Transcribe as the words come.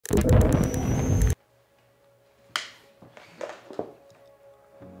Hello.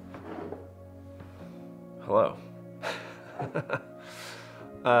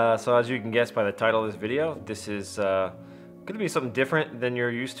 So as you can guess by the title of this video, this is going to be something different than you're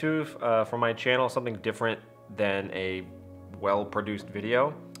used to from my channel, something different than a well-produced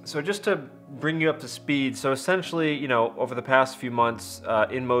video. So just to bring you up to speed, so essentially, you know, over the past few months,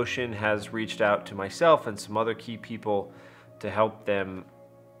 Inmotion has reached out to myself and some other key people to help them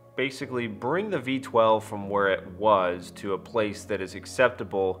basically bring the V12 from where it was to a place that is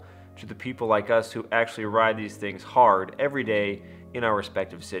acceptable to the people like us who actually ride these things hard every day in our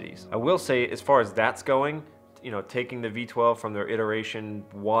respective cities. I will say, as far as that's going, you know, taking the V12 from their iteration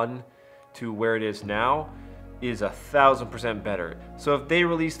 1 to where it is now is 1000% better. So if they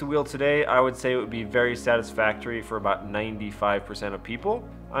released the wheel today, I would say it would be very satisfactory for about 95% of people.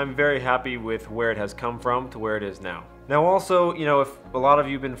 I'm very happy with where it has come from to where it is now. Now also, you know, if a lot of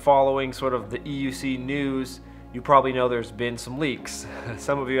you have been following sort of the EUC news, you probably know there's been some leaks.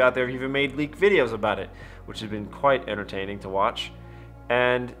 Some of you out there have even made leak videos about it, which has been quite entertaining to watch.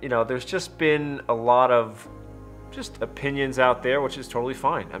 And, you know, there's just been a lot of just opinions out there, which is totally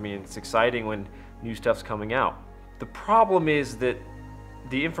fine. I mean, it's exciting when new stuff's coming out. The problem is that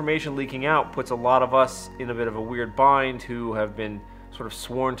the information leaking out puts a lot of us in a bit of a weird bind who have been sort of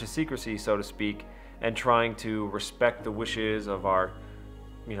sworn to secrecy, so to speak, and trying to respect the wishes of our,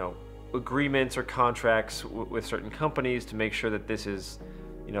 you know, agreements or contracts with certain companies to make sure that this is,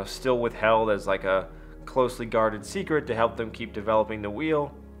 you know, still withheld as like a closely guarded secret to help them keep developing the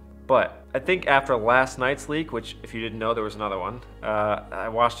wheel. But I think after last night's leak, which if you didn't know there was another one, I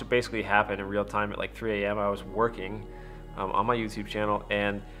watched it basically happen in real time at like 3 a.m. I was working on my YouTube channel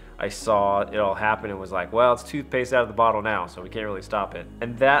and I saw it all happen and was like, well, it's toothpaste out of the bottle now, so we can't really stop it.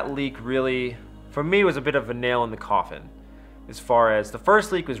 And that leak really, for me, was a bit of a nail in the coffin. As far as the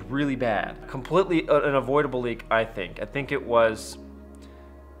first leak was really bad, completely an avoidable leak, I think. I think it was,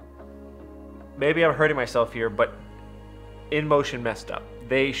 maybe I'm hurting myself here, but Inmotion messed up.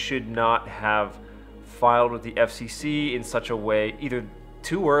 They should not have filed with the FCC in such a way, either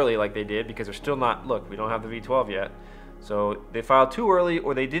too early like they did, because they're still not, look, we don't have the V12 yet. So they filed too early,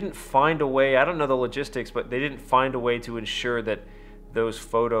 or they didn't find a way, I don't know the logistics, but they didn't find a way to ensure that those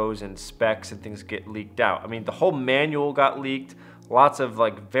photos and specs and things get leaked out. I mean, the whole manual got leaked. Lots of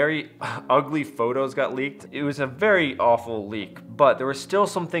like very ugly photos got leaked. It was a very awful leak, but there were still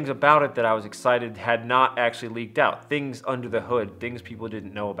some things about it that I was excited had not actually leaked out. Things under the hood, things people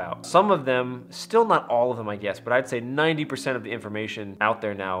didn't know about. Some of them, still not all of them I guess, but I'd say 90% of the information out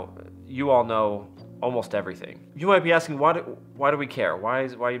there now, you all know almost everything. You might be asking, why do we care? Why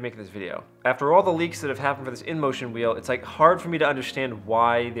are you making this video? After all the leaks that have happened for this Inmotion wheel, it's like hard for me to understand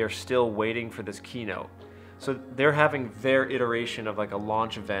why they're still waiting for this keynote. So they're having their iteration of like a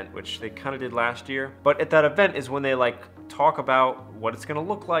launch event, which they kind of did last year. But at that event is when they like talk about what it's gonna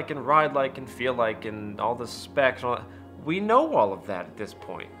look like and ride like and feel like and all the specs and all that. We know all of that at this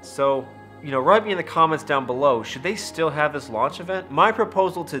point. So, you know, write me in the comments down below, should they still have this launch event? My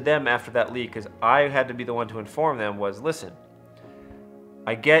proposal to them after that leak, because I had to be the one to inform them, was listen,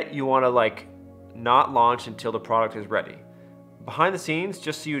 I get you wanna like not launch until the product is ready. Behind the scenes,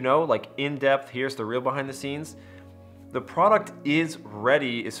 just so you know, like in depth, here's the real behind the scenes. The product is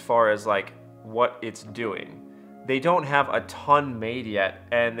ready as far as like what it's doing. They don't have a ton made yet,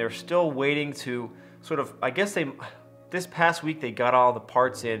 and they're still waiting to sort of, I guess this past week they got all the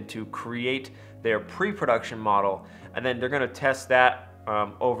parts in to create their pre-production model, and then they're gonna test that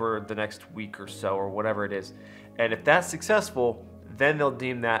over the next week or so or whatever it is. And if that's successful, then they'll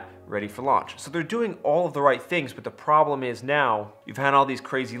deem that ready for launch. So they're doing all of the right things, but the problem is now you've had all these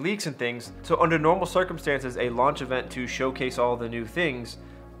crazy leaks and things. So under normal circumstances, a launch event to showcase all the new things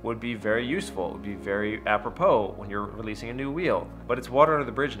would be very useful. It would be very apropos when you're releasing a new wheel. But it's water under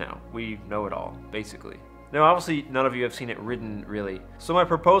the bridge now. We know it all, basically. Now, obviously, none of you have seen it ridden, really. So my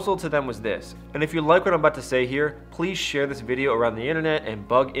proposal to them was this. And if you like what I'm about to say here, please share this video around the internet and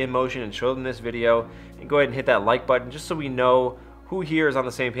bug Inmotion and show them this video. And go ahead and hit that like button just so we know who here is on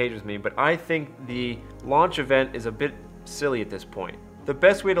the same page with me. But I think the launch event is a bit silly at this point. The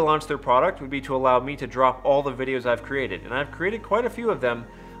best way to launch their product would be to allow me to drop all the videos I've created. And I've created quite a few of them.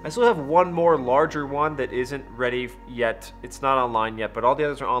 I still have one more larger one that isn't ready yet. It's not online yet, but all the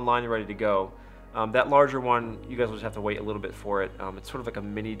others are online and ready to go. That larger one, you guys will just have to wait a little bit for it. It's sort of like a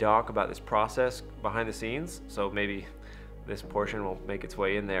mini doc about this process behind the scenes, so maybe this portion will make its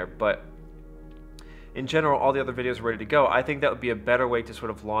way in there. But in general, all the other videos are ready to go. I think that would be a better way to sort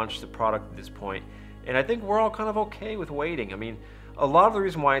of launch the product at this point. And I think we're all kind of okay with waiting. I mean, a lot of the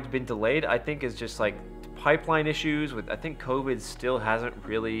reason why it's been delayed, I think, is just like pipeline issues with, I think COVID still hasn't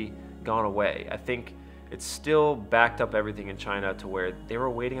really gone away. I think it's still backed up everything in China to where they were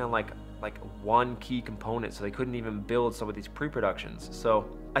waiting on like one key component, so they couldn't even build some of these pre-productions. So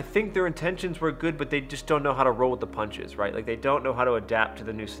I think their intentions were good, but they just don't know how to roll with the punches, right? Like they don't know how to adapt to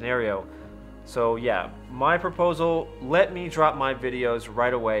the new scenario. So yeah, my proposal, let me drop my videos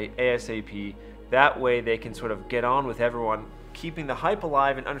right away, ASAP. That way they can sort of get on with everyone, keeping the hype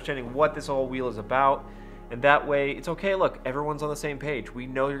alive and understanding what this whole wheel is about. And that way, it's okay, look, everyone's on the same page. We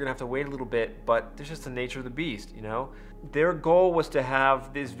know you're gonna have to wait a little bit, but there's just the nature of the beast, you know? Their goal was to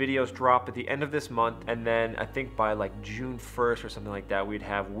have these videos drop at the end of this month, and then I think by like June 1st or something like that, we'd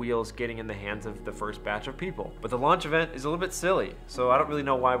have wheels getting in the hands of the first batch of people. But the launch event is a little bit silly, so I don't really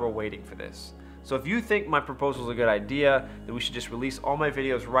know why we're waiting for this. So if you think my proposal is a good idea, then we should just release all my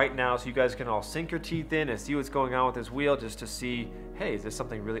videos right now so you guys can all sink your teeth in and see what's going on with this wheel, just to see, hey, is this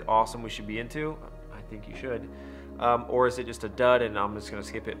something really awesome we should be into? I think you should. Or is it just a dud and I'm just gonna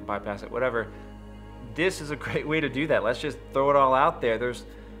skip it and bypass it, whatever. This is a great way to do that. Let's just throw it all out there.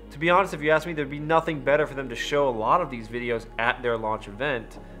 To be honest, if you ask me, there'd be nothing better for them to show a lot of these videos at their launch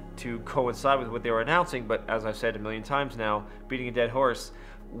event to coincide with what they were announcing. But as I've said a million times now, beating a dead horse,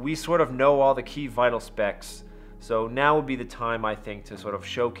 we sort of know all the key vital specs. So now would be the time, I think, to sort of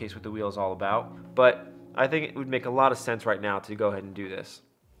showcase what the wheel is all about. But I think it would make a lot of sense right now to go ahead and do this.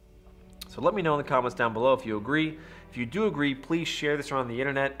 So let me know in the comments down below if you agree. If you do agree, please share this around the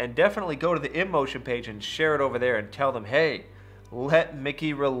internet, and definitely go to the Inmotion page and share it over there and tell them, hey, let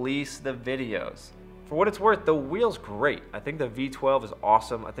Mickey release the videos. For what it's worth, the wheel's great. I think the V12 is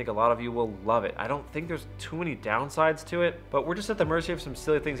awesome. I think a lot of you will love it. I don't think there's too many downsides to it, but we're just at the mercy of some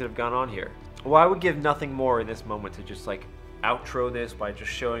silly things that have gone on here. Well, I would give nothing more in this moment to just like outro this by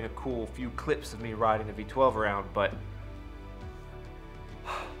just showing a cool few clips of me riding the V12 around, but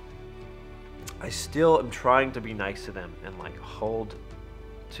I still am trying to be nice to them and like hold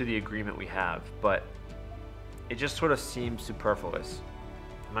to the agreement we have, but it just sort of seems superfluous.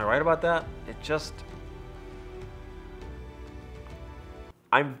 Am I right about that? It just...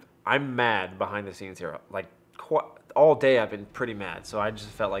 I'm mad behind the scenes here. Like all day I've been pretty mad, so I just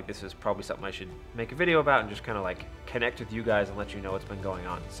felt like this is probably something I should make a video about and just kind of like connect with you guys and let you know what's been going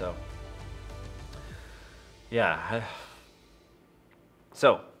on. So yeah.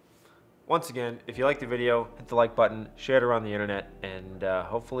 So once again, if you like the video, hit the like button, share it around the internet, and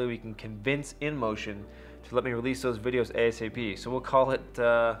hopefully we can convince Inmotion to let me release those videos ASAP. So we'll call it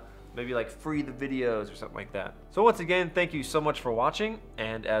maybe like free the videos or something like that. So once again, thank you so much for watching,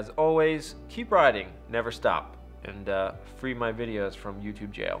 and as always, keep riding, never stop, and free my videos from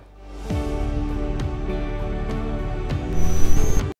YouTube jail.